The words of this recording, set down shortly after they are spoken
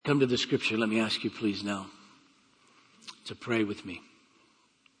Come to the scripture. Let me ask you please now to pray with me.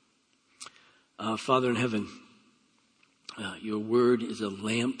 Father in heaven, your word is a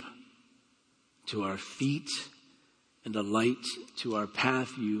lamp to our feet and a light to our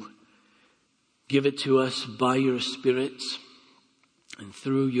path. You give it to us by your Spirit and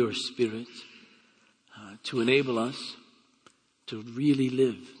through your Spirit to enable us to really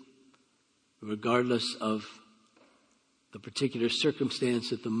live regardless of the particular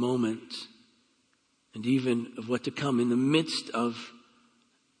circumstance at the moment and even of what to come. In the midst of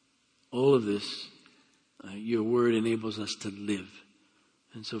all of this, your word enables us to live.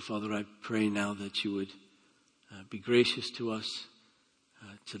 And so, Father, I pray now that you would be gracious to us,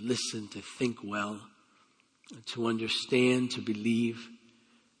 to listen, to think well, to understand, to believe,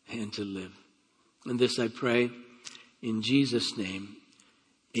 and to live. And this I pray in Jesus' name.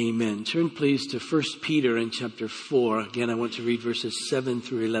 Amen. Turn please to 1 Peter in chapter 4. Again, I want to read verses 7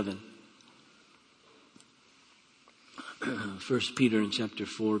 through 11. 1 Peter in chapter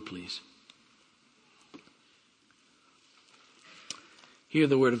 4, please. Hear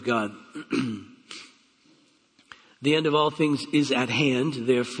the word of God. The end of all things is at hand,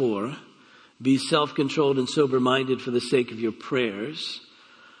 therefore, be self-controlled and sober-minded for the sake of your prayers.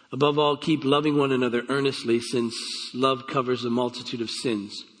 Above all, keep loving one another earnestly, since love covers a multitude of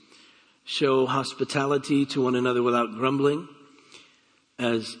sins. Show hospitality to one another without grumbling.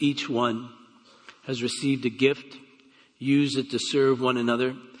 As each one has received a gift, use it to serve one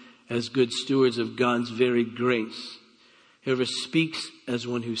another as good stewards of God's varied grace. Whoever speaks as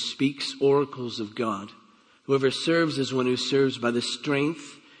one who speaks oracles of God. Whoever serves as one who serves by the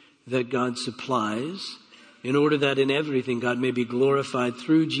strength that God supplies, in order that in everything God may be glorified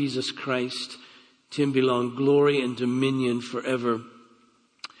through Jesus Christ. To him belong glory and dominion forever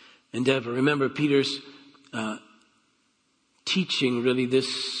and ever. Remember, Peter's teaching really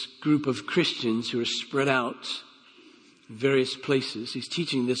this group of Christians who are spread out in various places. He's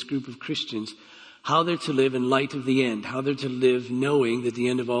teaching this group of Christians how they're to live in light of the end, how they're to live knowing that the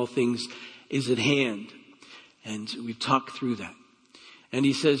end of all things is at hand. And we've talked through that. And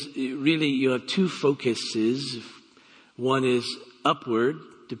he says, really, you have two focuses. One is upward,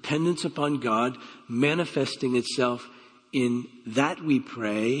 dependence upon God, manifesting itself in that we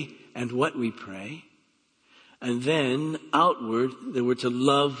pray and what we pray. And then outward, that we're to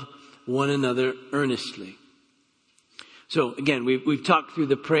love one another earnestly. So again, we've talked through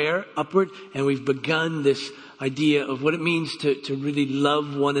the prayer upward, and we've begun this idea of what it means to really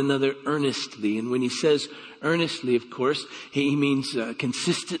love one another earnestly. And when he says earnestly, of course, he means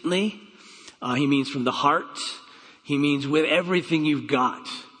consistently. He means from the heart. He means with everything you've got.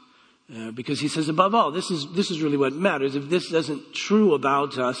 Because he says, above all, this is really what matters. If this isn't true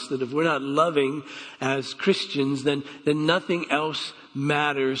about us, that if we're not loving as Christians, then nothing else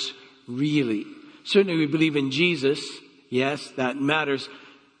matters really. Certainly we believe in Jesus. Yes, that matters.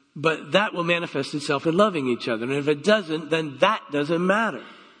 But that will manifest itself in loving each other. And if it doesn't, then that doesn't matter.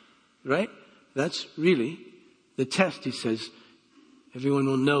 Right? That's really the test. He says, everyone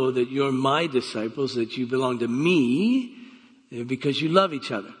will know that you're my disciples, that you belong to me because you love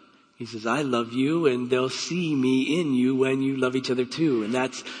each other. He says, I love you, and they'll see me in you when you love each other too. And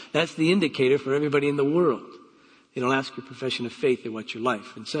that's the indicator for everybody in the world. They don't ask your profession of faith, they watch your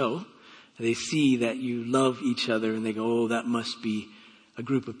life. And so they see that you love each other, and they go, oh, that must be a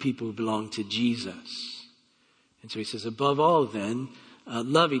group of people who belong to Jesus. And so he says, above all then,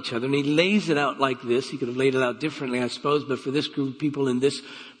 love each other. And he lays it out like this. He could have laid it out differently, I suppose, but for this group of people in this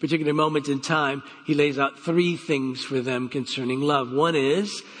particular moment in time, he lays out three things for them concerning love. One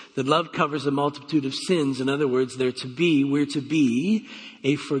is that love covers a multitude of sins. In other words, we're to be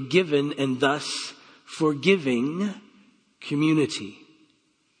a forgiven and thus forgiving community.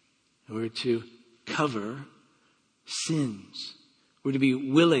 We're to cover sins. We're to be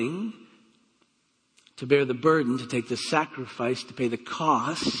willing to bear the burden, to take the sacrifice, to pay the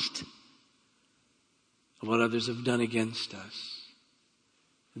cost of what others have done against us,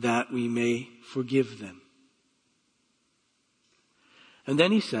 that we may forgive them. And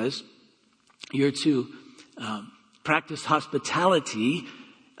then he says, you're to practice hospitality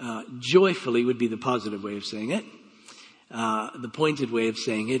joyfully would be the positive way of saying it. The pointed way of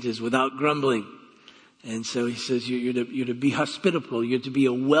saying it is without grumbling. And so he says you're to be hospitable. You're to be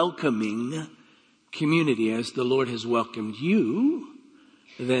a welcoming community. As the Lord has welcomed you,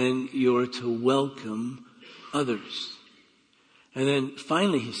 then you're to welcome others. And then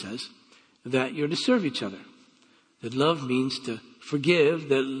finally he says that you're to serve each other. That love means to forgive.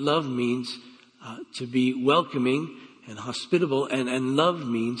 That love means to be welcoming and hospitable. And love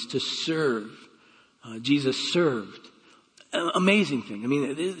means to serve. Jesus served. amazing thing. I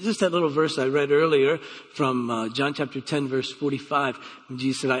mean, just that little verse I read earlier from John chapter 10, verse 45, when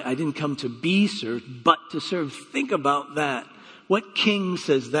Jesus said, I didn't come to be served, but to serve. Think about that. What king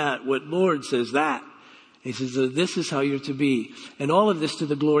says that? What Lord says that? He says, this is how you're to be. And all of this to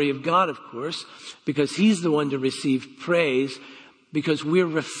the glory of God, of course, because he's the one to receive praise, because we're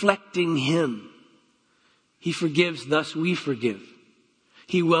reflecting him. He forgives, thus we forgive.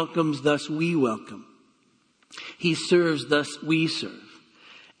 He welcomes, thus we welcome. He serves, thus we serve.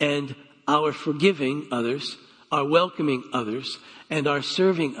 And our forgiving others, our welcoming others, and our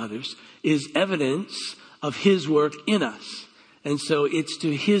serving others is evidence of his work in us. And so it's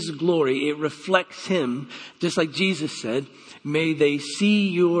to his glory. It reflects him. Just like Jesus said, may they see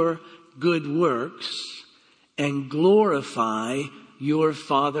your good works and glorify your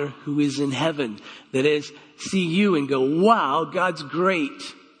Father who is in heaven. That is, see you and go, wow, God's great.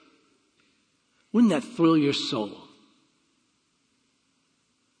 Wouldn't that thrill your soul?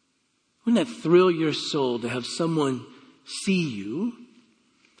 Wouldn't that thrill your soul to have someone see you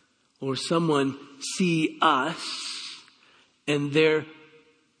or someone see us and their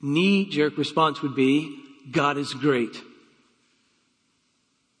knee-jerk response would be, God is great?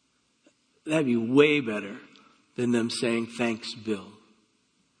 That'd be way better than them saying, thanks, Bill.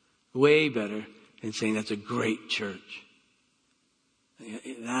 Way better than saying, that's a great church.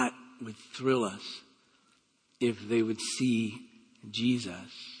 That would thrill us if they would see Jesus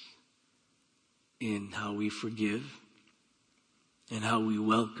in how we forgive and how we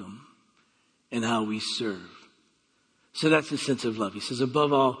welcome and how we serve. So that's the sense of love. He says,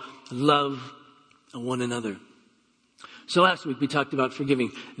 above all, love one another. So last week we talked about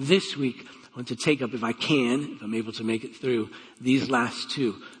forgiving. This week I want to take up, if I can, if I'm able to make it through, these last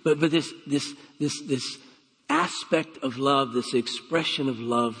two. But this aspect of love, this expression of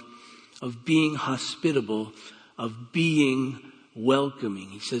love, of being hospitable, of being welcoming.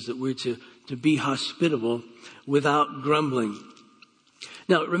 He says that we're to be hospitable without grumbling.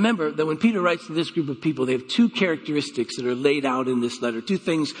 Now, remember that when Peter writes to this group of people, they have two characteristics that are laid out in this letter. Two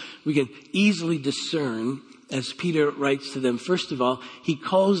things we can easily discern as Peter writes to them. First of all, he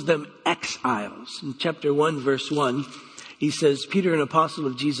calls them exiles. In chapter 1, verse 1, he says, Peter, an apostle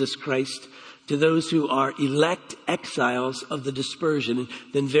of Jesus Christ, to those who are elect exiles of the dispersion, and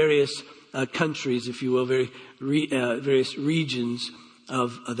then various countries, if you will, various regions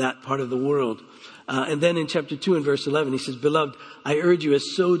of that part of the world. And then in chapter 2 and verse 11, he says, Beloved, I urge you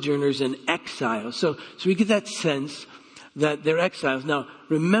as sojourners and exiles. So we get that sense that they're exiles. Now,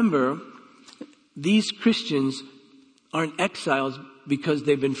 remember, these Christians aren't exiles because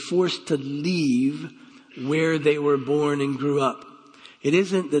they've been forced to leave where they were born and grew up. It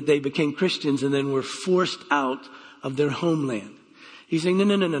isn't that they became Christians and then were forced out of their homeland. He's saying,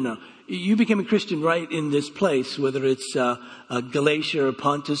 no. You became a Christian right in this place, whether it's Galatia or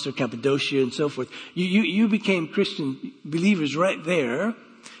Pontus or Cappadocia and so forth. You became Christian believers right there,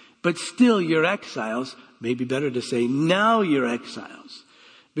 but still you're exiles. Maybe better to say now you're exiles.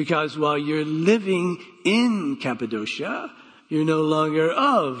 Because while you're living in Cappadocia, you're no longer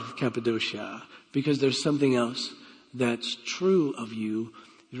of Cappadocia. Because there's something else that's true of you.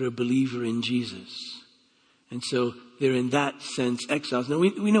 You're a believer in Jesus. And so they're in that sense exiles. Now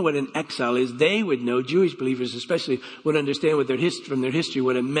we know what an exile is. They would know, Jewish believers especially, would understand what from their history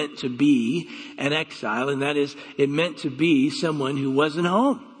what it meant to be an exile. And that is, it meant to be someone who wasn't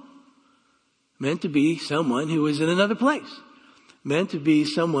home. It meant to be someone who was in another place. It meant to be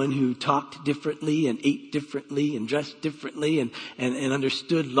someone who talked differently and ate differently and dressed differently and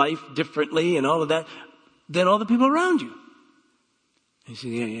understood life differently and all of that than all the people around you. And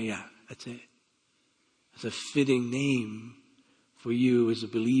you say, yeah, that's it. It's a fitting name for you as a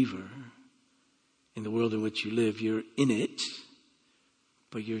believer in the world in which you live. You're in it,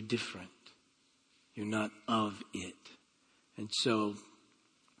 but you're different. You're not of it. And so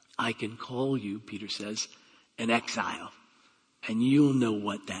I can call you, Peter says, an exile. And you'll know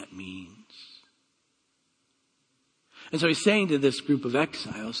what that means. And so he's saying to this group of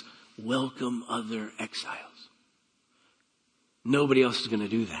exiles, welcome other exiles. Nobody else is going to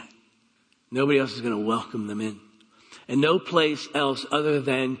do that. Nobody else is going to welcome them in. And no place else other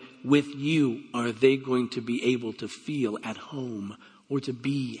than with you are they going to be able to feel at home or to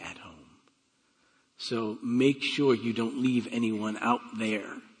be at home. So make sure you don't leave anyone out there.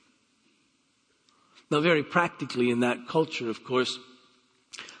 Now, very practically in that culture, of course,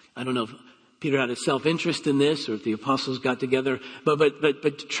 I don't know if Peter had a self-interest in this or if the apostles got together,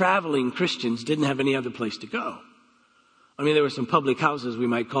 but traveling Christians didn't have any other place to go. I mean, there were some public houses, we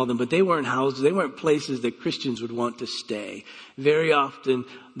might call them, but they weren't houses. They weren't places that Christians would want to stay. Very often,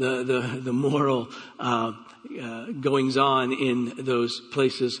 the moral goings on in those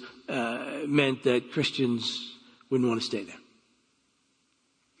places meant that Christians wouldn't want to stay there.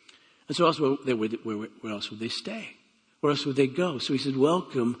 And so where else would they stay? Where else would they go? So he said,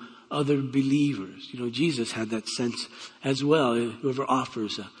 welcome other believers. You know, Jesus had that sense as well. Whoever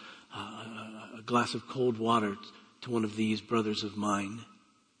offers a glass of cold water to one of these brothers of mine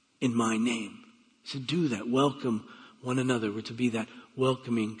in my name. He said, do that. Welcome one another. We're to be that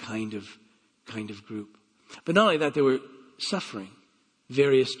welcoming kind of group. But not only that, they were suffering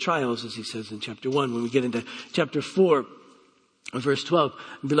various trials, as he says in chapter 1. When we get into chapter 4, verse 12,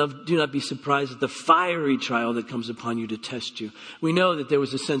 beloved, do not be surprised at the fiery trial that comes upon you to test you. We know that there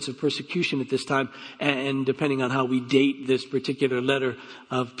was a sense of persecution at this time, and depending on how we date this particular letter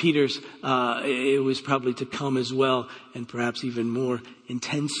of Peter's, it was probably to come as well, and perhaps even more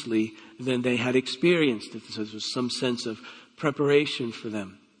intensely than they had experienced. So there was some sense of preparation for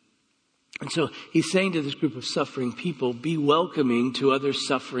them. And so he's saying to this group of suffering people, be welcoming to other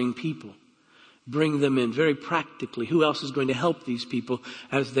suffering people. Bring them in very practically. Who else is going to help these people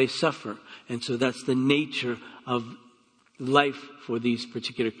as they suffer? And so that's the nature of life for these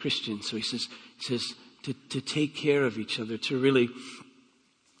particular Christians. So he says to take care of each other, to really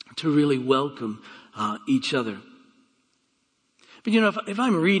welcome each other. But you know, if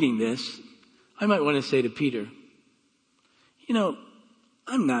I'm reading this, I might want to say to Peter, you know,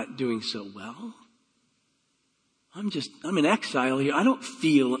 I'm not doing so well. I'm in exile here. I don't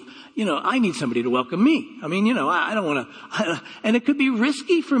feel, I need somebody to welcome me. I mean, I don't want to, and it could be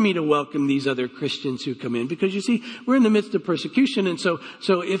risky for me to welcome these other Christians who come in, because you see, we're in the midst of persecution. And so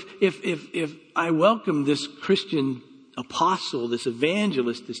if I welcome this Christian apostle, this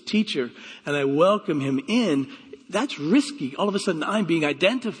evangelist, this teacher, and I welcome him in, that's risky. All of a sudden I'm being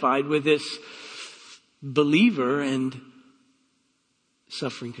identified with this believer, and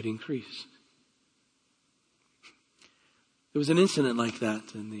suffering could increase. There was an incident like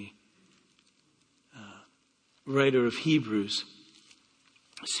that, and the writer of Hebrews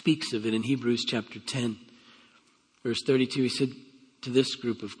speaks of it in Hebrews chapter 10, verse 32. He said to this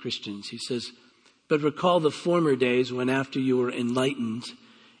group of Christians, he says, but recall the former days when after you were enlightened,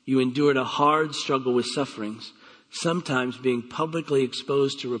 you endured a hard struggle with sufferings, sometimes being publicly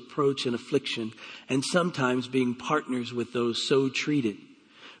exposed to reproach and affliction, and sometimes being partners with those so treated.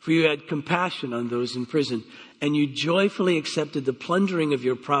 For you had compassion on those in prison, and you joyfully accepted the plundering of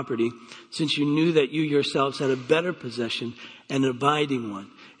your property, since you knew that you yourselves had a better possession, an abiding one.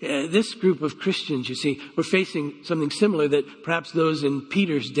 This group of Christians, you see, were facing something similar that perhaps those in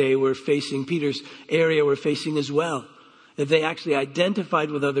Peter's day were facing, Peter's area were facing as well. That they actually identified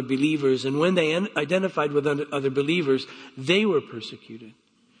with other believers, and when they identified with other believers, they were persecuted.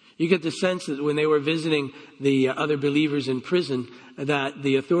 You get the sense that when they were visiting the other believers in prison, that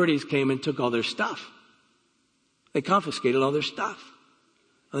the authorities came and took all their stuff. They confiscated all their stuff.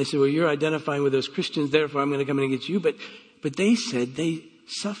 And they said, well, you're identifying with those Christians, therefore I'm going to come in and get you. But they said they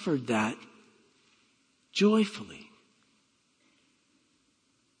suffered that joyfully.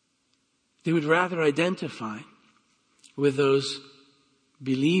 They would rather identify with those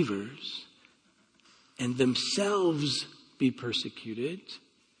believers and themselves be persecuted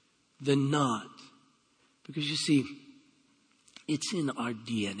than not. Because you see, it's in our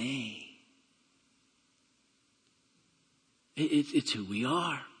DNA. It's who we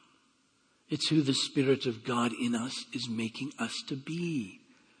are. It's who the Spirit of God in us is making us to be.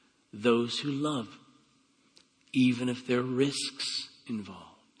 Those who love, even if there are risks involved.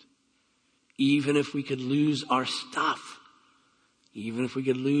 Even if we could lose our stuff. Even if we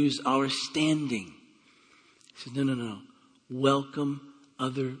could lose our standing. He says, no. Welcome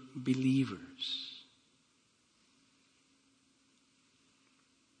other believers.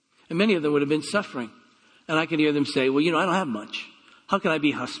 And many of them would have been suffering. And I can hear them say, well, I don't have much. How can I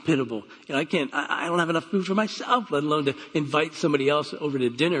be hospitable? I don't have enough food for myself, let alone to invite somebody else over to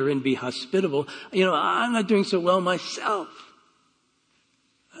dinner and be hospitable. I'm not doing so well myself.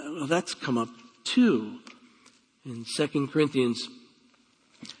 Well, that's come up too. In 2 Corinthians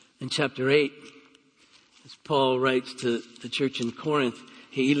in chapter 8, as Paul writes to the church in Corinth,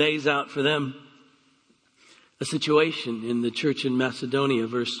 he lays out for them a situation in the church in Macedonia,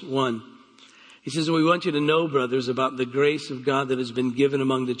 verse 1. He says, we want you to know, brothers, about the grace of God that has been given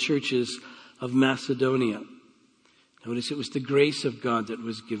among the churches of Macedonia. Notice it was the grace of God that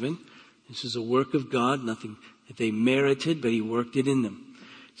was given. This is a work of God, nothing that they merited, but he worked it in them.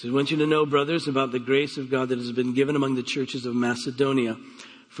 He says, I want you to know, brothers, about the grace of God that has been given among the churches of Macedonia.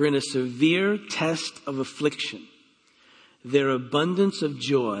 For in a severe test of affliction, their abundance of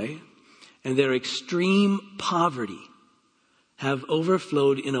joy and their extreme poverty have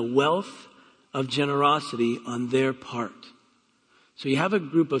overflowed in a wealth of generosity on their part. So you have a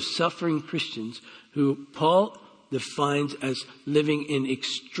group of suffering Christians who Paul defines as living in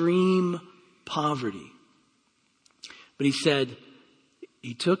extreme poverty. But he said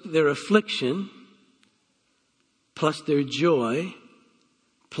he took their affliction plus their joy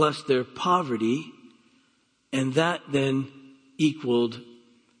plus their poverty, and that then equaled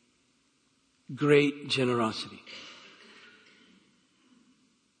great generosity.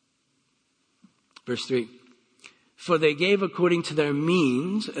 Verse 3. For they gave according to their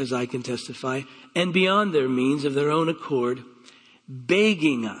means, as I can testify, and beyond their means of their own accord,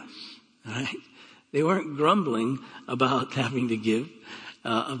 begging us. Right? They weren't grumbling about having to give,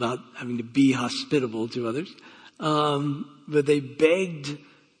 about having to be hospitable to others. But they begged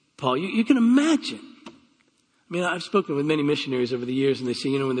Paul. You can imagine. I mean, I've spoken with many missionaries over the years, and they say,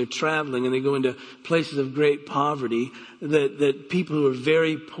 when they're traveling and they go into places of great poverty, that people who are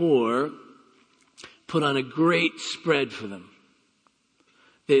very poor put on a great spread for them.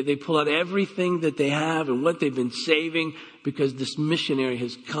 They pull out everything that they have and what they've been saving because this missionary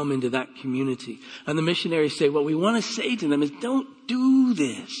has come into that community. And the missionaries say, what we want to say to them is, don't do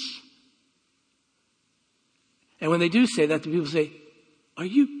this. And when they do say that, the people say, are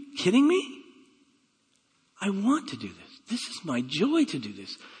you kidding me? I want to do this. This is my joy to do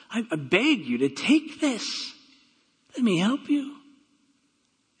this. I beg you to take this. Let me help you.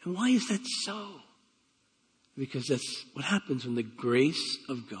 And why is that so? Because that's what happens when the grace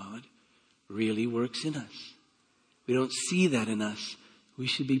of God really works in us. We don't see that in us. We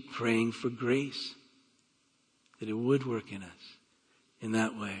should be praying for grace, that it would work in us in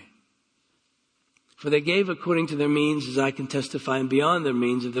that way. For they gave according to their means, as I can testify, and beyond their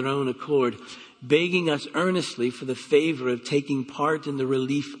means of their own accord, begging us earnestly for the favor of taking part in the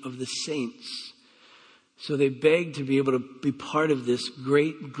relief of the saints. So they begged to be able to be part of this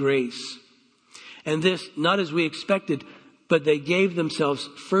great grace. And this, not as we expected, but they gave themselves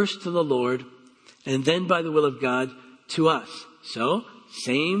first to the Lord, and then by the will of God to us. So,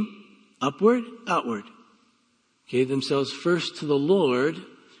 same, upward, outward. Gave themselves first to the Lord,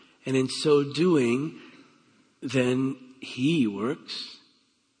 and in so doing, then He works,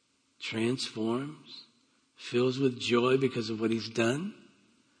 transforms, fills with joy because of what He's done.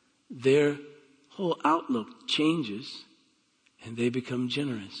 Their whole outlook changes, and they become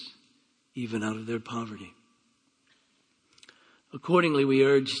generous, even out of their poverty. Accordingly, we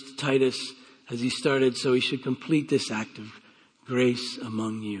urged Titus, as he started, so he should complete this act of grace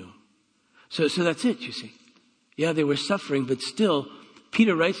among you. So that's it, you see. Yeah, they were suffering, but still,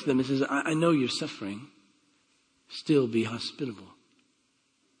 Peter writes to them and says, I know you're suffering. Still be hospitable,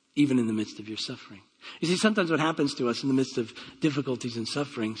 even in the midst of your suffering. You see, sometimes what happens to us in the midst of difficulties and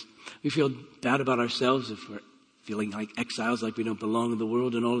sufferings, we feel bad about ourselves if we're feeling like exiles, like we don't belong in the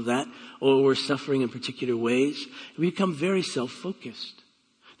world and all of that, or we're suffering in particular ways. We become very self-focused.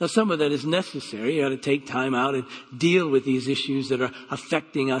 Now, some of that is necessary. You got to take time out and deal with these issues that are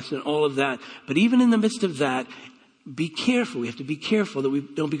affecting us and all of that. But even in the midst of that, be careful. We have to be careful that we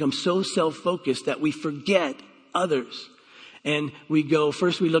don't become so self-focused that we forget others. And we go,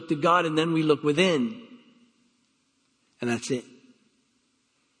 first we look to God and then we look within. And that's it.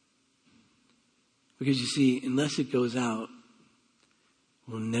 Because you see, unless it goes out,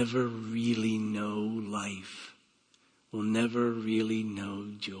 we'll never really know life. We'll never really know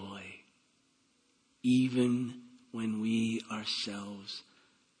joy. Even when we ourselves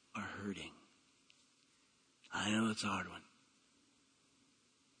are hurting. I know it's a hard one.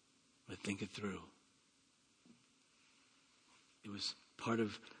 But think it through. It was part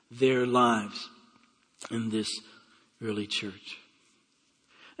of their lives in this early church.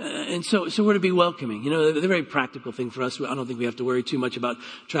 And so we're to be welcoming. The very practical thing for us, I don't think we have to worry too much about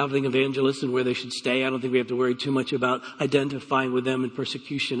traveling evangelists and where they should stay. I don't think we have to worry too much about identifying with them in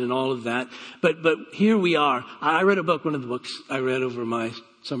persecution and all of that. But here we are. I read a book, one of the books I read over my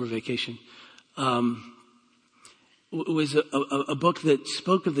summer vacation. It was a book that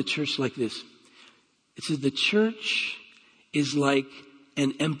spoke of the church like this. It says the church is like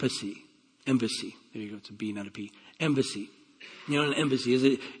an embassy. Embassy. There you go. It's a B, not a P. Embassy. An embassy is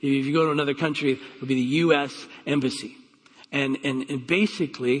it? If you go to another country, it would be the U.S. embassy. And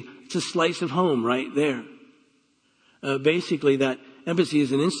basically, it's a slice of home right there. Basically, that embassy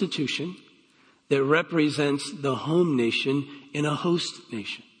is an institution that represents the home nation in a host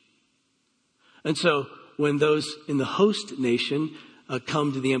nation. And so, when those in the host nation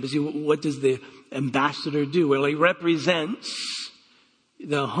come to the embassy, what does the ambassador do? Well, he represents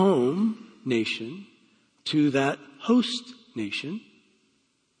the home nation to that host nation.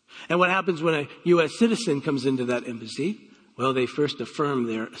 And what happens when a U.S. citizen comes into that embassy? Well, they first affirm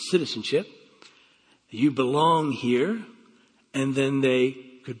their citizenship. You belong here, and then they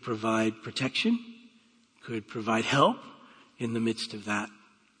could provide protection, could provide help in the midst of that.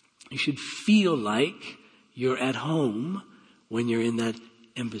 You should feel like you're at home when you're in that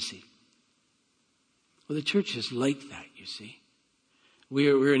embassy. Well, the church is like that, you see.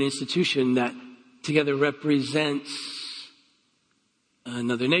 We're an institution that together represents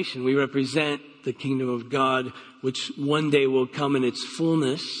another nation. We represent the kingdom of God, which one day will come in its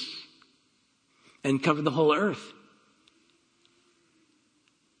fullness and cover the whole earth.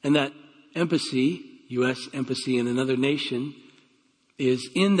 And that embassy, U.S. embassy in another nation, is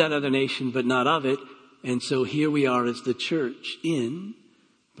in that other nation but not of it. And so here we are as the church, in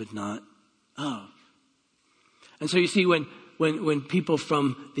but not of. And so you see, when people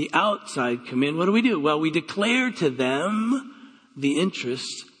from the outside come in, what do? Well, we declare to them the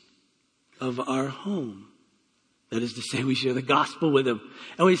interests of our home. That is to say, we share the gospel with them.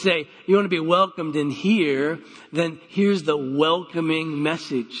 And we say, you want to be welcomed in here, then here's the welcoming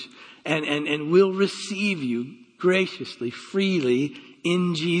message. And we'll receive you graciously, freely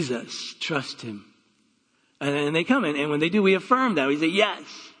in Jesus. Trust him. And they come in, and when they do, we affirm that. We say, yes.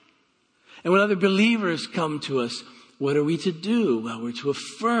 And when other believers come to us, what are we to do? Well, we're to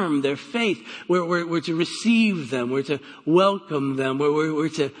affirm their faith. We're to receive them. We're to welcome them. We're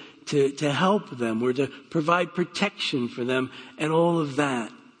to help them. We're to provide protection for them and all of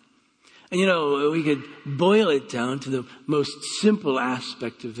that. And we could boil it down to the most simple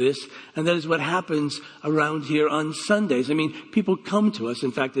aspect of this, and that is what happens around here on Sundays. I mean, people come to us.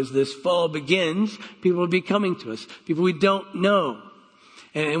 In fact, as this fall begins, people will be coming to us. People we don't know.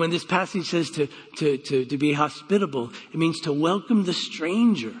 And when this passage says to be hospitable, it means to welcome the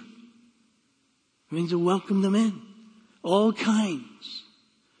stranger. It means to welcome them in. All kinds.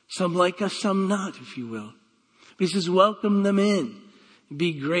 Some like us, some not, if you will. But he says, welcome them in.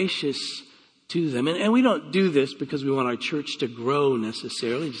 Be gracious to them. And we don't do this because we want our church to grow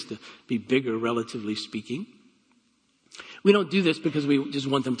necessarily, just to be bigger, relatively speaking. We don't do this because we just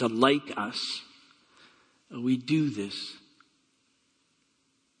want them to like us. We do this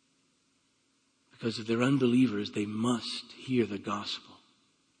because if they're unbelievers, they must hear the gospel.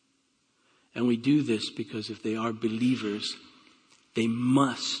 And we do this because if they are believers, they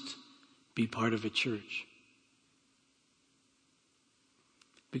must be part of a church.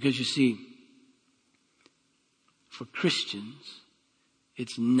 Because you see, for Christians,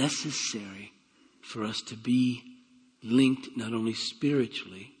 it's necessary for us to be linked not only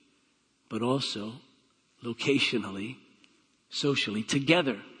spiritually, but also locationally, socially,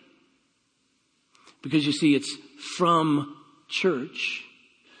 together. Because you see, it's from church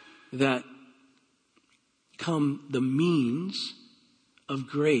that come the means of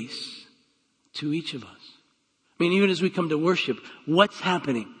grace to each of us. I mean, even as we come to worship, what's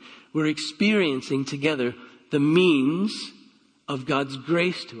happening? We're experiencing together the means of God's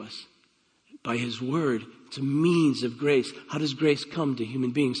grace to us. By his word, it's a means of grace. How does grace come to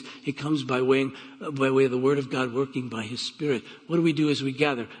human beings? It comes by way of the word of God working by his Spirit. What do we do as we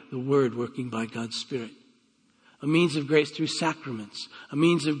gather? The word working by God's Spirit. A means of grace through sacraments. A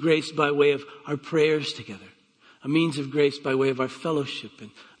means of grace by way of our prayers together. A means of grace by way of our fellowship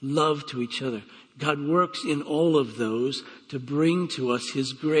and love to each other. God works in all of those to bring to us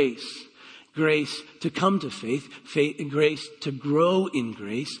his grace. Grace to come to faith, grace to grow in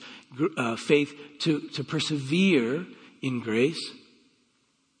grace, faith to persevere in grace,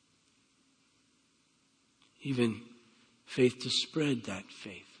 even faith to spread that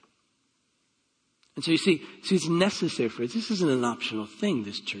faith. And so you see, it's necessary for us. This isn't an optional thing,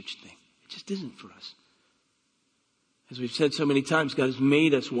 this church thing. It just isn't for us. As we've said so many times, God has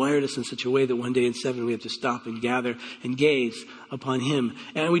made us, wired us in such a way that one day in 7 we have to stop and gather and gaze upon him.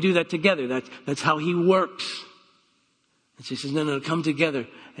 And we do that together. That's how he works. And so he says, no, come together.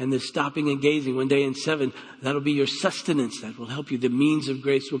 And this stopping and gazing one day in 7, that'll be your sustenance. That will help you. The means of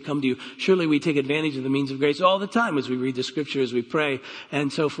grace will come to you. Surely we take advantage of the means of grace all the time as we read the scripture, as we pray,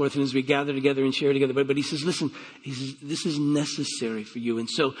 and so forth, and as we gather together and share together. But he says, listen, this is necessary for you. And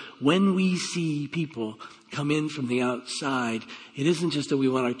so when we see people come in from the outside, it isn't just that we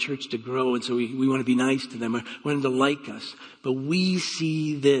want our church to grow and so we want to be nice to them or want them to like us. But we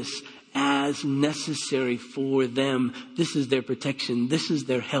see this as necessary for them. This is their protection. This is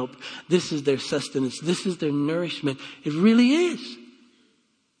their help. This is their sustenance. This is their nourishment. It really is.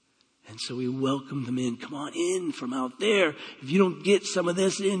 And so we welcome them in. Come on in from out there. If you don't get some of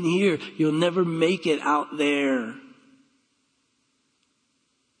this in here, you'll never make it out there.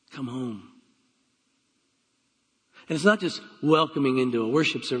 Come home. And it's not just welcoming into a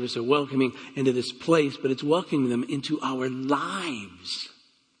worship service or welcoming into this place, but it's welcoming them into our lives.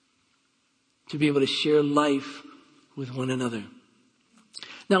 to be able to share life with one another.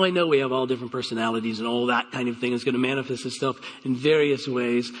 Now, I know we have all different personalities and all that kind of thing is going to manifest itself in various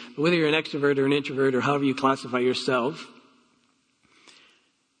ways. But whether you're an extrovert or an introvert or however you classify yourself,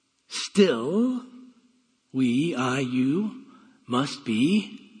 still, you must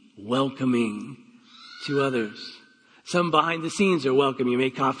be welcoming to others. Some behind the scenes are welcome. You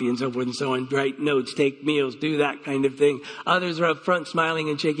make coffee and so forth and so on, write notes, take meals, do that kind of thing. Others are up front smiling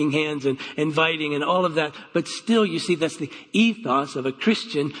and shaking hands and inviting and all of that. But still, you see, that's the ethos of a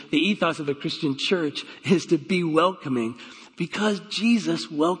Christian. The ethos of a Christian church is to be welcoming because Jesus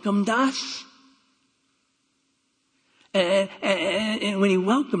welcomed us. And when he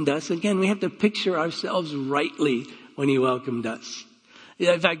welcomed us, again, we have to picture ourselves rightly when he welcomed us.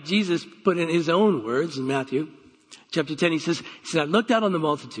 In fact, Jesus put in his own words in Matthew chapter 10, he said, I looked out on the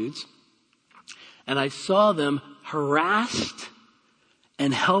multitudes and I saw them harassed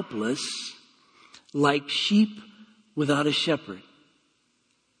and helpless like sheep without a shepherd.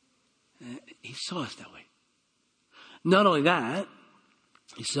 He saw us that way. Not only that,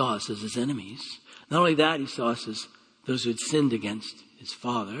 he saw us as his enemies. Not only that, he saw us as those who had sinned against his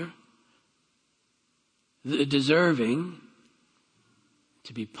Father, deserving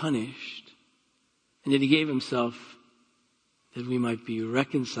to be punished. And yet he gave himself that we might be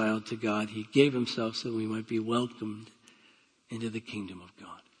reconciled to God. He gave himself so that we might be welcomed into the kingdom of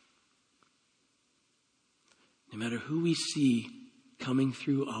God. No matter who we see coming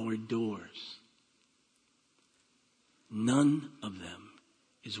through our doors, none of them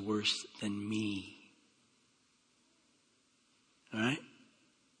is worse than me. All right?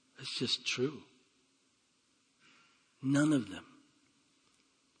 That's just true. None of them.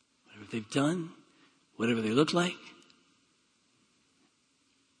 Whatever they've done, whatever they look like,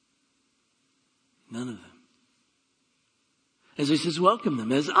 none of them. And so he says, welcome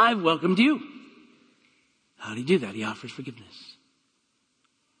them as I've welcomed you. How did he do that? He offers forgiveness.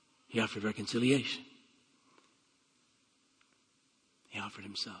 He offered reconciliation. He offered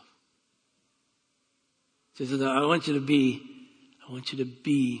himself. He says, I want you to be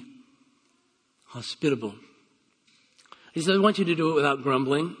hospitable. He says, I want you to do it without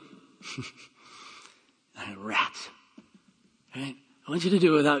grumbling. Rats. Right? I want you to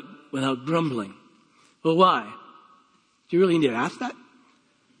do it without grumbling. Well, why? Do you really need to ask that?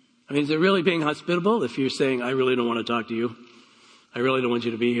 I mean, is it really being hospitable if you're saying, I really don't want to talk to you. I really don't want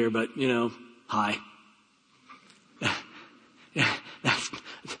you to be here, but, hi.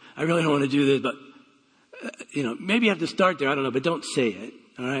 I really don't want to do this, but, maybe you have to start there. I don't know, but don't say it.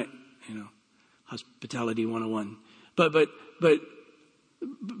 All right? Hospitality 101. But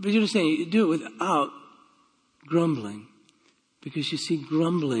you're just saying, you do it without grumbling. Because you see,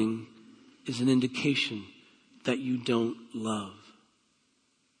 grumbling is an indication that you don't love.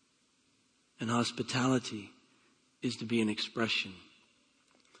 And hospitality is to be an expression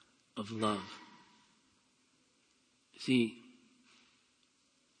of love. See,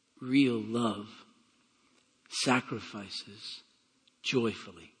 real love sacrifices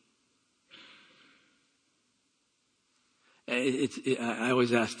joyfully. I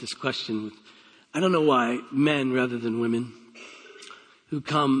always ask this question I don't know why, men rather than women who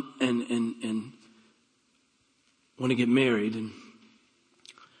come and want to get married. And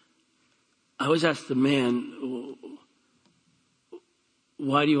I always ask the man,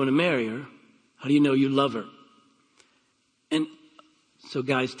 why do you want to marry her? How do you know you love her? And so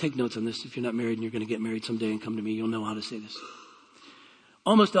guys, take notes on this. If you're not married and you're going to get married someday and come to me, you'll know how to say this.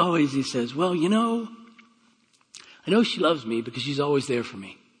 Almost always he says, well, I know she loves me because she's always there for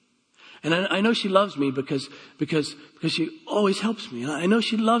me. And I know she loves me because she always helps me. I know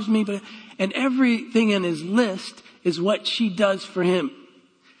she loves me, and everything in his list is what she does for him.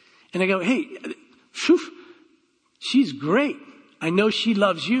 And I go, hey, she's great. I know she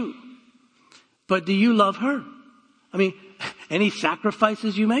loves you. But do you love her? I mean, any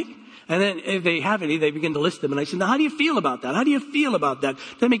sacrifices you make? And then if they have any, they begin to list them. And I said, now how do you feel about that? How do you feel about that?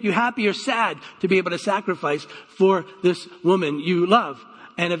 Does that make you happy or sad to be able to sacrifice for this woman you love?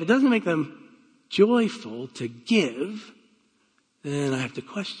 And if it doesn't make them joyful to give, then I have to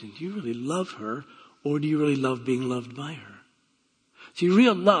question, do you really love her or do you really love being loved by her? See,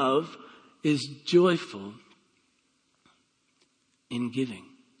 real love is joyful in giving.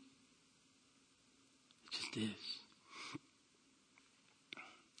 It just is.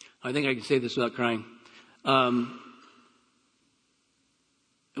 I think I can say this without crying. When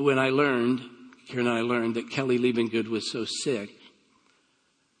Karen and I learned that Kelly Liebengood was so sick,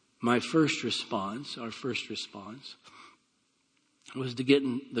 our first response was to get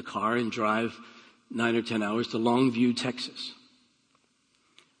in the car and drive 9 or 10 hours to Longview, Texas.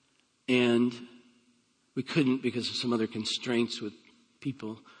 And we couldn't because of some other constraints with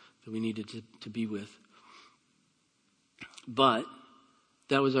people that we needed to be with. But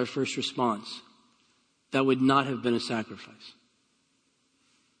that was our first response. That would not have been a sacrifice.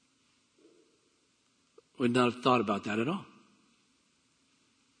 Would not have thought about that at all.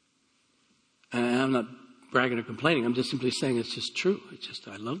 And I'm not bragging or complaining. I'm just simply saying it's just true. It's just,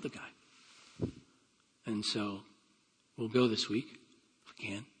 I love the guy. And so we'll go this week if we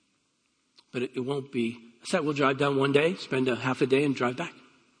can. But it won't be, we'll drive down one day, spend a half a day and drive back.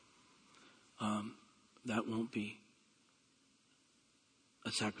 That won't be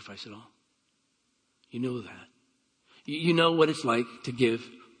a sacrifice at all. You know that. You know what it's like to give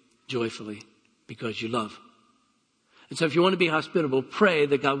joyfully because you love. And so if you want to be hospitable, pray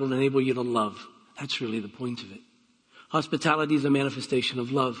that God will enable you to love. That's really the point of it. Hospitality is a manifestation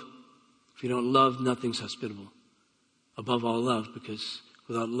of love. If you don't love, nothing's hospitable. Above all, love, because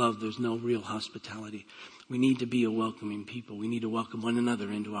without love, there's no real hospitality. We need to be a welcoming people. We need to welcome one another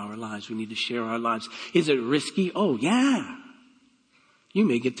into our lives. We need to share our lives. Is it risky? Oh, yeah. You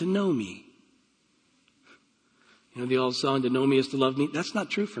may get to know me. You know the old song, to know me is to love me? That's not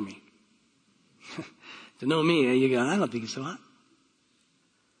true for me. To know me, you go, I don't think it's so hot.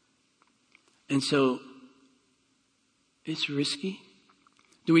 And so, it's risky.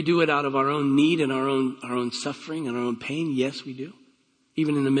 Do we do it out of our own need and our own suffering and our own pain? Yes, we do.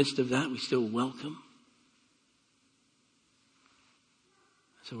 Even in the midst of that, we still welcome.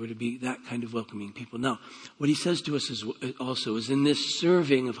 So we're to be that kind of welcoming people. Now, what he says to us is also is in this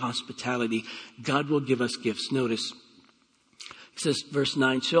serving of hospitality, God will give us gifts. Notice, he says, verse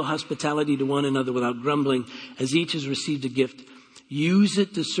 9, show hospitality to one another without grumbling, as each has received a gift. Use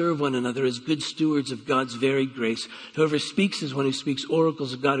it to serve one another as good stewards of God's varied grace. Whoever speaks is one who speaks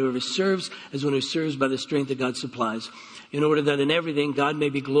oracles of God. Whoever serves is one who serves by the strength that God supplies, in order that in everything God may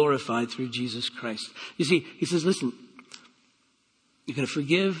be glorified through Jesus Christ. You see, he says, listen, you're going to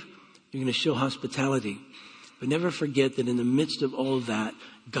forgive, you're going to show hospitality, but never forget that in the midst of all of that,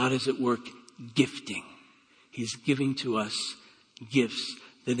 God is at work gifting. He's giving to us gifts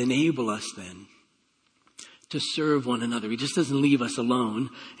that enable us then to serve one another. He just doesn't leave us alone.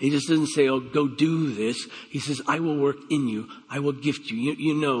 He just doesn't say, oh, go do this. He says, I will work in you. I will gift you.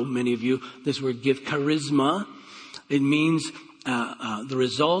 You know, many of you, this word gift, charisma. It means the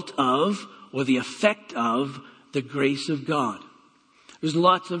result of or the effect of the grace of God. There's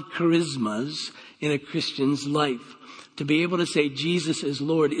lots of charismas in a Christian's life. To be able to say Jesus is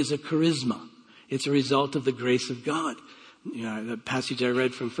Lord is a charisma. It's a result of the grace of God. You know, the passage I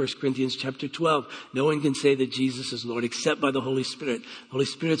read from 1 Corinthians chapter 12. No one can say that Jesus is Lord except by the Holy Spirit. The Holy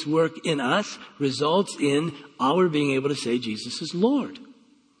Spirit's work in us results in our being able to say Jesus is Lord.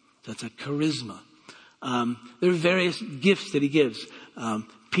 That's a charisma. There are various gifts that he gives.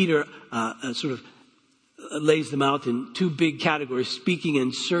 Peter sort of lays them out in two big categories, speaking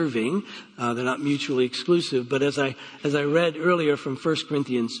and serving. They're not mutually exclusive. But as I read earlier from 1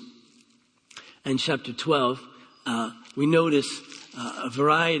 Corinthians and chapter 12, we notice a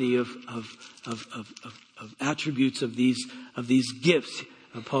variety of attributes of these gifts.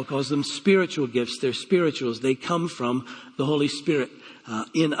 Paul calls them spiritual gifts. They're spirituals. They come from the Holy Spirit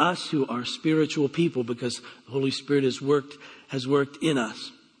in us who are spiritual people because the Holy Spirit has worked in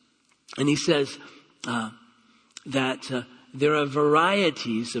us. And he says that there are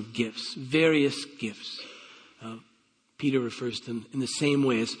varieties of gifts, various gifts. Peter refers to them in the same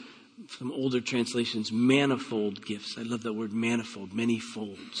way as some older translations, manifold gifts. I love that word manifold, many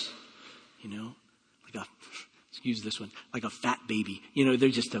folds. You know, use this one, like a fat baby. You know,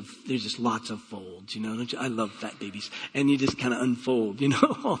 there's just lots of folds, you know. Don't you? I love fat babies. And you just kind of unfold, you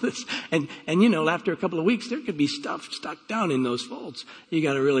know, all this. And you know, after a couple of weeks, there could be stuff stuck down in those folds. You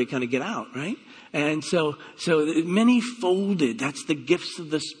got to really kind of get out, right? And so many folded. That's the gifts of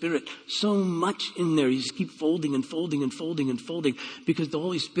the Spirit. So much in there. You just keep folding and folding and folding and folding because the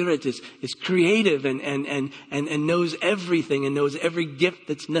Holy Spirit is creative and knows everything and knows every gift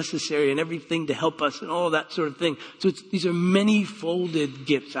that's necessary and everything to help us and all that sort of thing. So these are many folded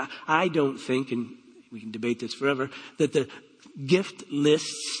gifts. I don't think, and we can debate this forever, that the gift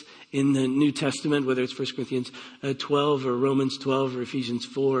lists in the New Testament, whether it's 1 Corinthians 12 or Romans 12 or Ephesians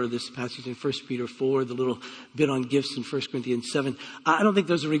 4 or this passage in 1 Peter 4, the little bit on gifts in 1 Corinthians 7, I don't think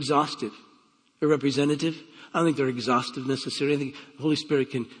those are exhaustive or representative. I don't think they're exhaustive necessarily. I think the Holy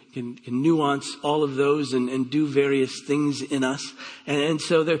Spirit can nuance all of those and do various things in us. And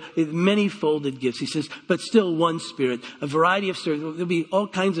so there are many folded gifts. He says, but still one Spirit, a variety of service. There'll be all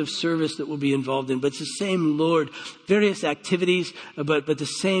kinds of service that we'll be involved in, but it's the same Lord, various activities, but the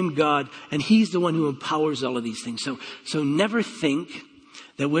same God. And He's the one who empowers all of these things. So never think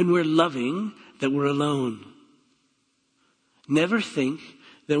that when we're loving, that we're alone. Never think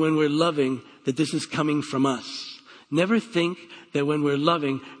that when we're loving, that this is coming from us. Never think that when we're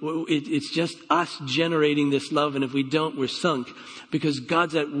loving, it's just us generating this love, and if we don't, we're sunk. Because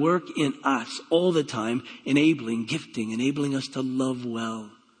God's at work in us all the time, enabling, gifting, enabling us to love well.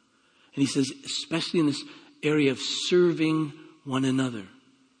 And he says, especially in this area of serving one another,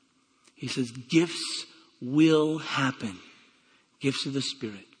 he says, gifts will happen. Gifts of the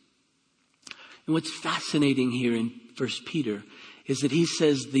Spirit. And what's fascinating here in 1 Peter is that he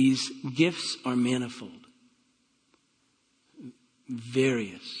says these gifts are manifold.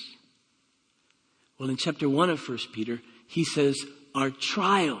 Various. Well, in chapter 1 of 1 Peter, he says our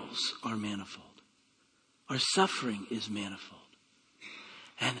trials are manifold. Our suffering is manifold.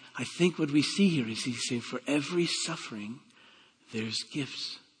 And I think what we see here is he's saying for every suffering, there's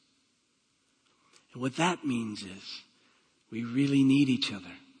gifts. And what that means is we really need each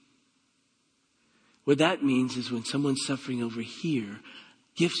other. What that means is when someone's suffering over here,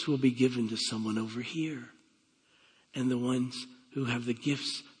 gifts will be given to someone over here. And the ones who have the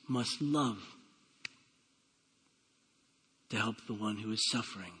gifts must love to help the one who is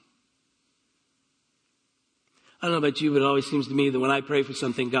suffering. I don't know about you, but it always seems to me that when I pray for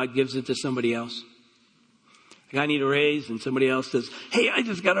something, God gives it to somebody else. Like I need a raise, and somebody else says, hey, I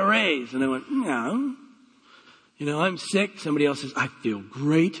just got a raise. And I went, no. You know, I'm sick. Somebody else says, I feel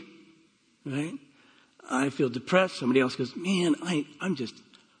great. Right? I feel depressed. Somebody else goes, man, I'm just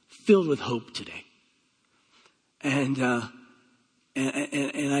filled with hope today. And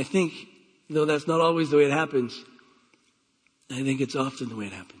I think, though that's not always the way it happens, I think it's often the way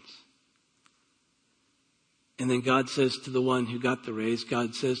it happens. And then God says to the one who got the raise,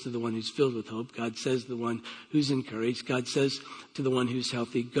 God says to the one who's filled with hope, God says to the one who's encouraged, God says to the one who's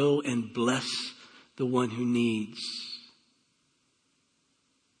healthy, go and bless the one who needs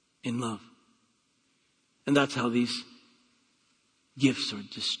in love. And that's how these gifts are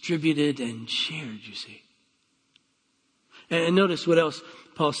distributed and shared, you see. And notice what else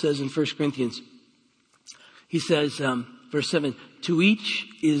Paul says in 1 Corinthians. He says, verse 7, to each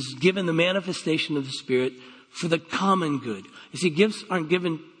is given the manifestation of the Spirit for the common good. You see, gifts aren't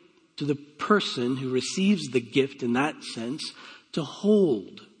given to the person who receives the gift in that sense to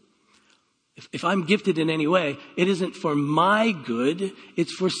hold. If I'm gifted in any way, it isn't for my good,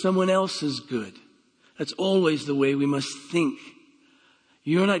 it's for someone else's good. That's always the way we must think.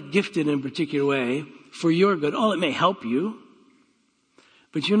 You're not gifted in a particular way for your good. Oh, it may help you,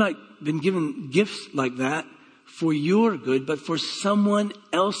 but you're not been given gifts like that for your good, but for someone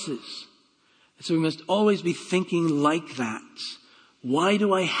else's. So we must always be thinking like that. Why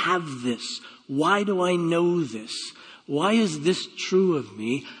do I have this? Why do I know this? Why is this true of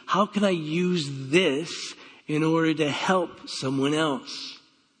me? How can I use this in order to help someone else?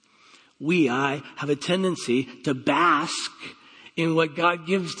 I have a tendency to bask in what God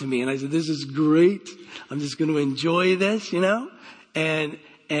gives to me. And I said, this is great. I'm just going to enjoy this, you know? And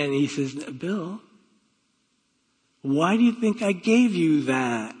he says, Bill, why do you think I gave you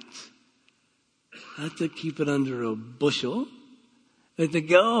that? Not to keep it under a bushel, but to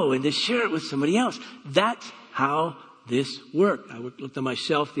go and to share it with somebody else. That's how this worked. I looked on my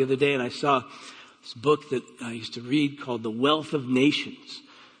shelf the other day and I saw this book that I used to read called The Wealth of Nations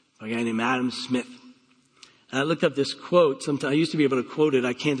by a guy named Adam Smith. And I looked up this quote. I used to be able to quote it.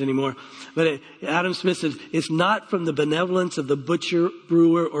 I can't anymore. But Adam Smith says, it's not from the benevolence of the butcher,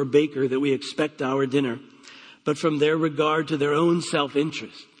 brewer, or baker that we expect our dinner, but from their regard to their own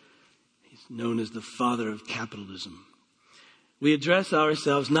self-interest. Known as the father of capitalism. We address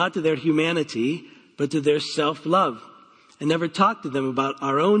ourselves not to their humanity, but to their self-love, and never talk to them about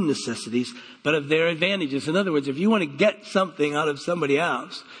our own necessities, but of their advantages. In other words, if you want to get something out of somebody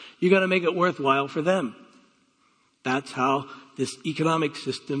else, you got to make it worthwhile for them. That's how this economic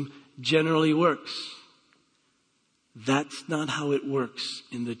system generally works. That's not how it works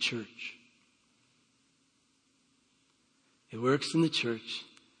in the church. It works in the church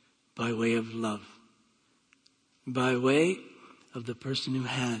by way of love. By way of the person who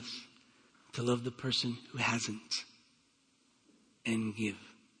has to love the person who hasn't and give.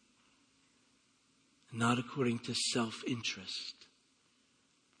 Not according to self-interest,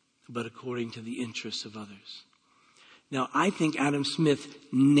 but according to the interests of others. Now, I think Adam Smith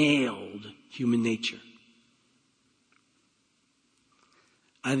nailed human nature.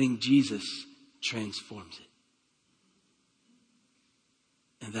 I think Jesus transforms it.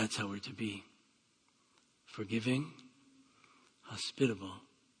 And that's how we're to be. Forgiving, hospitable,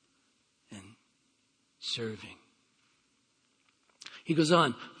 and serving. He goes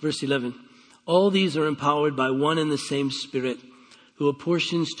on, verse 11. All these are empowered by one and the same Spirit, who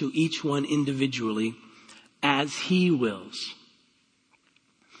apportions to each one individually as he wills.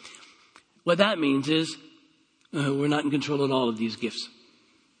 What that means is we're not in control of all of these gifts.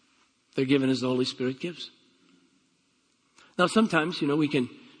 They're given as the Holy Spirit gives. Now, sometimes, we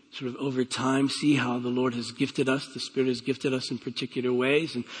can sort of over time see how the Lord has gifted us. The Spirit has gifted us in particular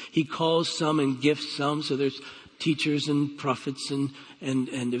ways. And He calls some and gifts some. So there's teachers and prophets and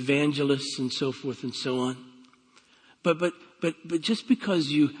evangelists and so forth and so on. But just because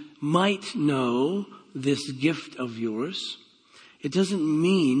you might know this gift of yours, it doesn't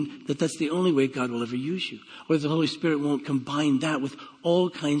mean that that's the only way God will ever use you. Or the Holy Spirit won't combine that with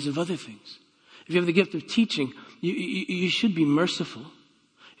all kinds of other things. If you have the gift of teaching, you should be merciful.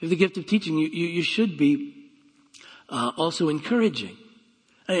 If you have the gift of teaching, you should be also encouraging.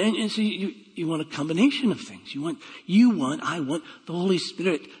 And so you want a combination of things. I want the Holy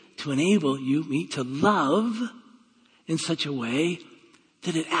Spirit to enable me to love in such a way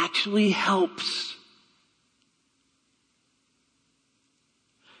that it actually helps.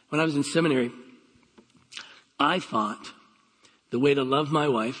 When I was in seminary, I thought the way to love my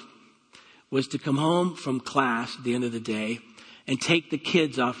wife was to come home from class at the end of the day and take the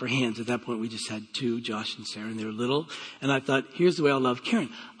kids off her hands. At that point, we just had two, Josh and Sarah, and they were little. And I thought, here's the way I'll love Karen.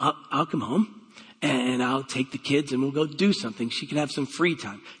 I'll come home and I'll take the kids and we'll go do something. She can have some free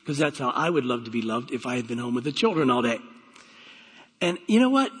time, because that's how I would love to be loved if I had been home with the children all day. And you know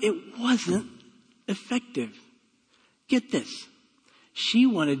what? It wasn't effective. Get this. She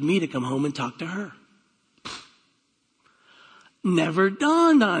wanted me to come home and talk to her. Never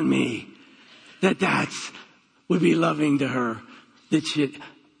dawned on me that would be loving to her.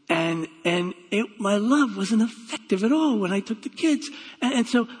 My love wasn't effective at all when I took the kids. And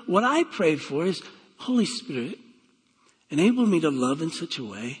so what I prayed for is, Holy Spirit, enable me to love in such a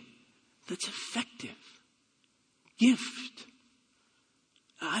way that's effective. Gift.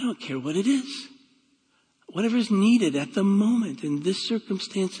 I don't care what it is. Whatever is needed at the moment in this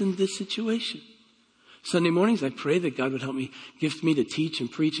circumstance, in this situation. Sunday mornings, I pray that God would help me, gift me to teach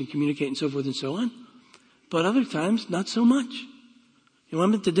and preach and communicate and so forth and so on. But other times, not so much.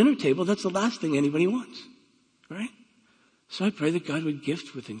 I'm at the dinner table, that's the last thing anybody wants. Right? So I pray that God would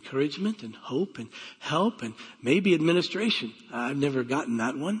gift with encouragement and hope and help and maybe administration. I've never gotten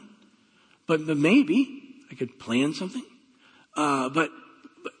that one. But maybe I could plan something. But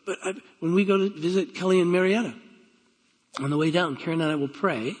when we go to visit Kelly and Marietta, on the way down, Karen and I will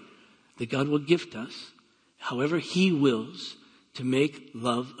pray that God will gift us, however He wills, to make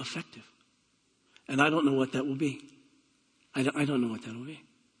love effective. And I don't know what that will be. I don't know what that will be.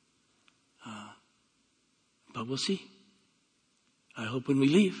 But we'll see. I hope when we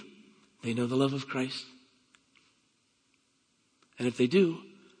leave, they know the love of Christ. And if they do,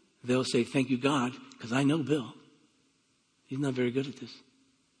 they'll say, thank you, God, because I know Bill. He's not very good at this.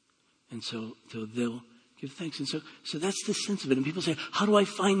 And so they'll give thanks. And so that's the sense of it. And people say, how do I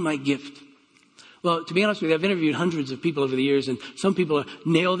find my gift? Well, to be honest with you, I've interviewed hundreds of people over the years, and some people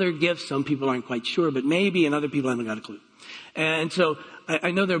nail their gifts, some people aren't quite sure, but maybe, and other people haven't got a clue. And so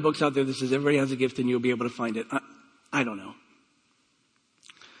I know there are books out there that says everybody has a gift and you'll be able to find it. I don't know.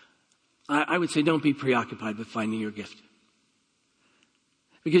 I would say don't be preoccupied with finding your gift.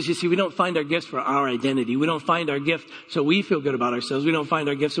 Because you see, we don't find our gifts for our identity. We don't find our gift so we feel good about ourselves. We don't find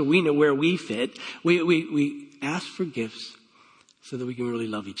our gift so we know where we fit. We ask for gifts so that we can really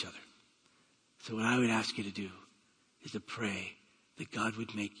love each other. So what I would ask you to do is to pray that God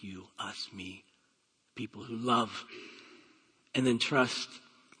would make you, us, me, people who love, and then trust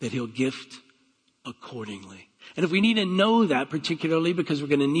that He'll gift accordingly. And if we need to know that particularly because we're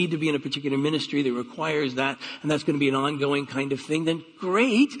going to need to be in a particular ministry that requires that, and that's going to be an ongoing kind of thing, then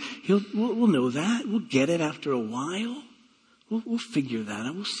great. We'll know that. We'll get it after a while. We'll figure that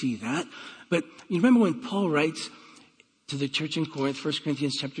out. We'll see that. But you remember when Paul writes to the church in Corinth, 1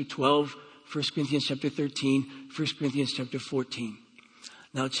 Corinthians chapter 12, 1 Corinthians chapter 13, 1 Corinthians chapter 14.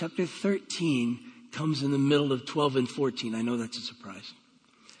 Now, chapter 13 comes in the middle of 12 and 14. I know that's a surprise.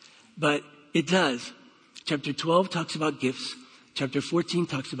 But it does. Chapter 12 talks about gifts. Chapter 14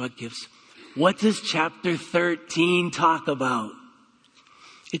 talks about gifts. What does chapter 13 talk about?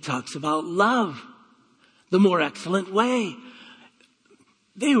 It talks about love. The more excellent way.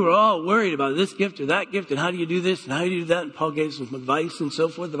 They were all worried about this gift or that gift and how do you do this and how do you do that. And Paul gave some advice and so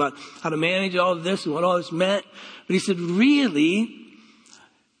forth about how to manage all of this and what all this meant. But he said, really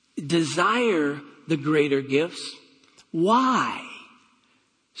desire the greater gifts. Why?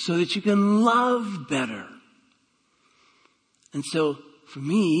 So that you can love better. And so for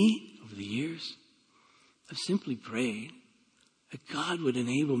me, over the years, I've simply prayed that God would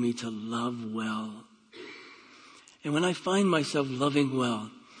enable me to love well. And when I find myself loving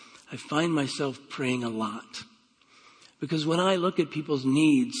well, I find myself praying a lot. Because when I look at people's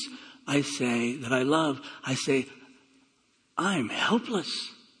needs, I say, that I love, I say, I'm helpless.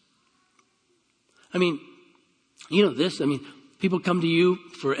 I mean, you know this, people come to you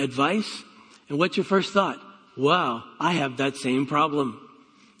for advice, and what's your first thought? Wow, I have that same problem.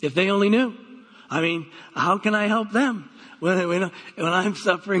 If they only knew. How can I help them when I'm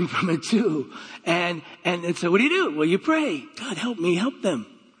suffering from it too? And so what do? Well, you pray. God, help me, help them.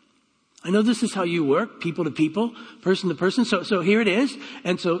 I know this is how you work, people to people, person to person. So here it is.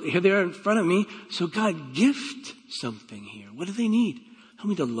 And so here they are in front of me. So God, gift something here. What do they need? Help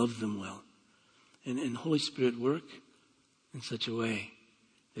me to love them well. And Holy Spirit, work in such a way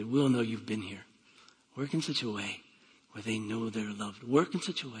that we'll know you've been here. Work in such a way where they know they're loved. Work in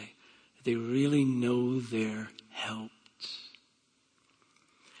such a way that they really know they're helped.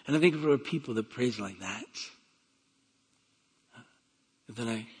 And I think if we're a people that prays like that, then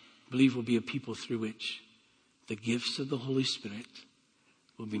I believe we'll be a people through which the gifts of the Holy Spirit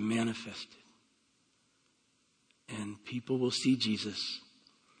will be manifested. And people will see Jesus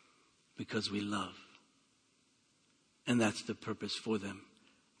because we love. And that's the purpose for them,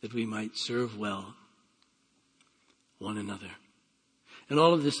 that we might serve well one another. And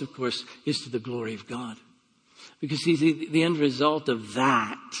all of this, of course, is to the glory of God. Because see, the end result of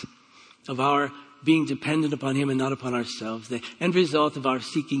that, of our being dependent upon Him and not upon ourselves, the end result of our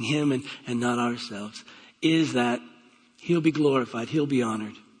seeking Him and not ourselves, is that He'll be glorified, He'll be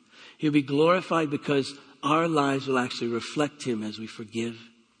honored. He'll be glorified because our lives will actually reflect Him as we forgive,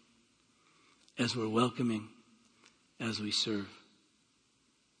 as we're welcoming, as we serve.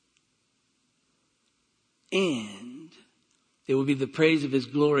 And it will be the praise of His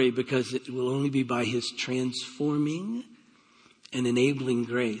glory because it will only be by His transforming and enabling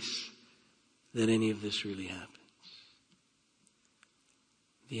grace that any of this really happens.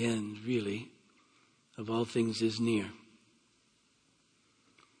 The end, really, of all things is near.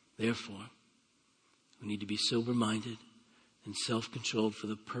 Therefore, we need to be sober-minded and self-controlled for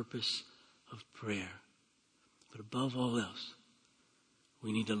the purpose of prayer. But above all else,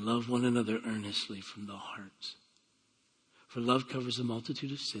 we need to love one another earnestly from the heart. For love covers a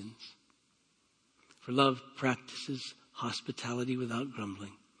multitude of sins. For love practices hospitality without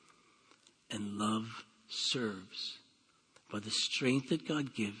grumbling. And love serves by the strength that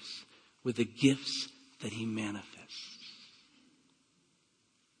God gives with the gifts that He manifests.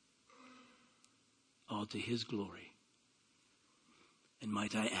 All to His glory. And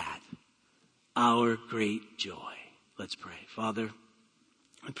might I add, our great joy. Let's pray. Father,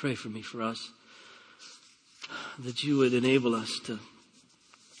 I pray for us, that you would enable us to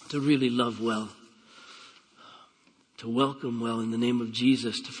really love well, to welcome well in the name of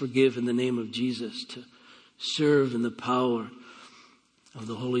Jesus, to forgive in the name of Jesus, to serve in the power of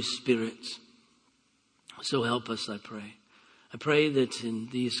the Holy Spirit. So help us, I pray. I pray that in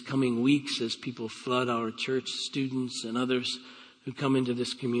these coming weeks, as people flood our church, students and others who come into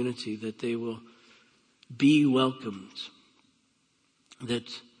this community, that they will be welcomed. That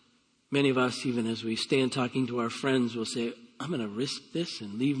many of us, even as we stand talking to our friends, will say, I'm going to risk this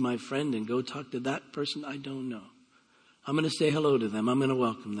and leave my friend and go talk to that person I don't know. I'm going to say hello to them. I'm going to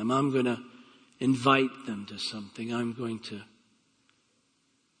welcome them. I'm going to invite them to something. I'm going to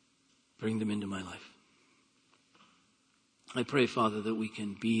bring them into my life. I pray, Father, that we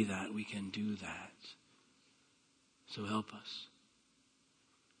can be that. We can do that. So help us.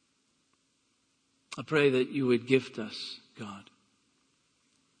 I pray that you would gift us, God,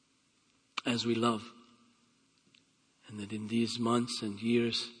 as we love. And that in these months and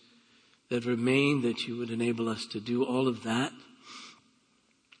years that remain, that you would enable us to do all of that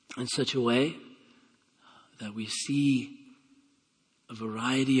in such a way that we see a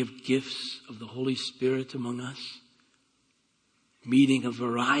variety of gifts of the Holy Spirit among us, meeting a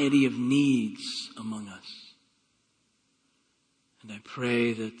variety of needs among us. And I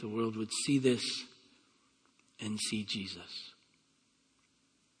pray that the world would see this and see Jesus.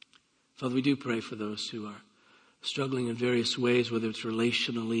 Father, we do pray for those who are struggling in various ways, whether it's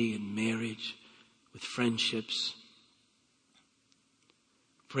relationally, in marriage, with friendships.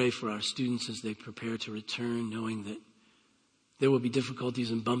 Pray for our students as they prepare to return, knowing that there will be difficulties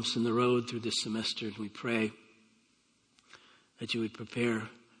and bumps in the road through this semester. And we pray that you would prepare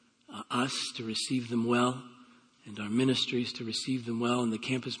us to receive them well, and our ministries to receive them well, and the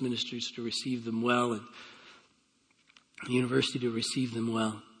campus ministries to receive them well, and the university to receive them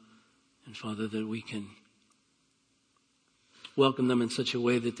well. And Father, that we can welcome them in such a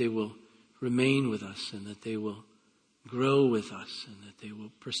way that they will remain with us, and that they will grow with us, and that they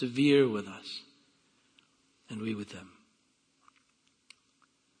will persevere with us, and we with them.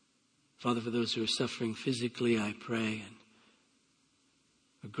 Father, for those who are suffering physically, I pray, and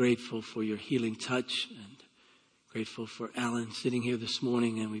we're grateful for your healing touch, and grateful for Alan sitting here this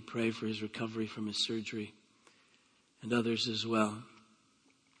morning, and we pray for his recovery from his surgery, and others as well.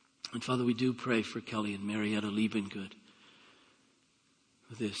 And Father, we do pray for Kelly and Marietta Liebengood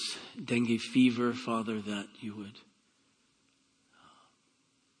with this dengue fever, Father, that you would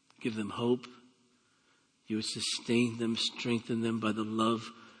give them hope. You would sustain them, strengthen them by the love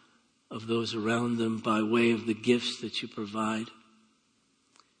of those around them, by way of the gifts that you provide.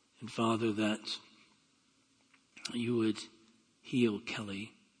 And Father, that you would heal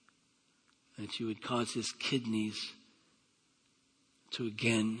Kelly, that you would cause his kidneys to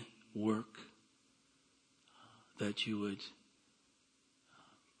again work, that you would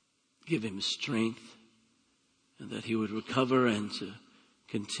give him strength, and that he would recover and to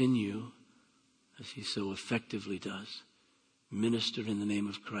continue, as he so effectively does, minister in the name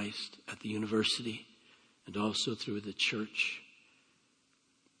of Christ at the university and also through the church.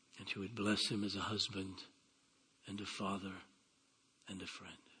 And you would bless him as a husband and a father and a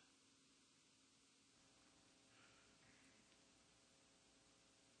friend.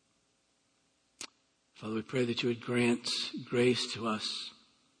 Father, we pray that you would grant grace to us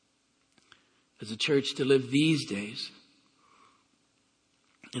as a church to live these days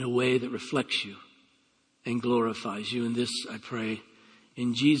in a way that reflects you and glorifies you. And this I pray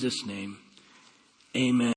in Jesus' name. Amen.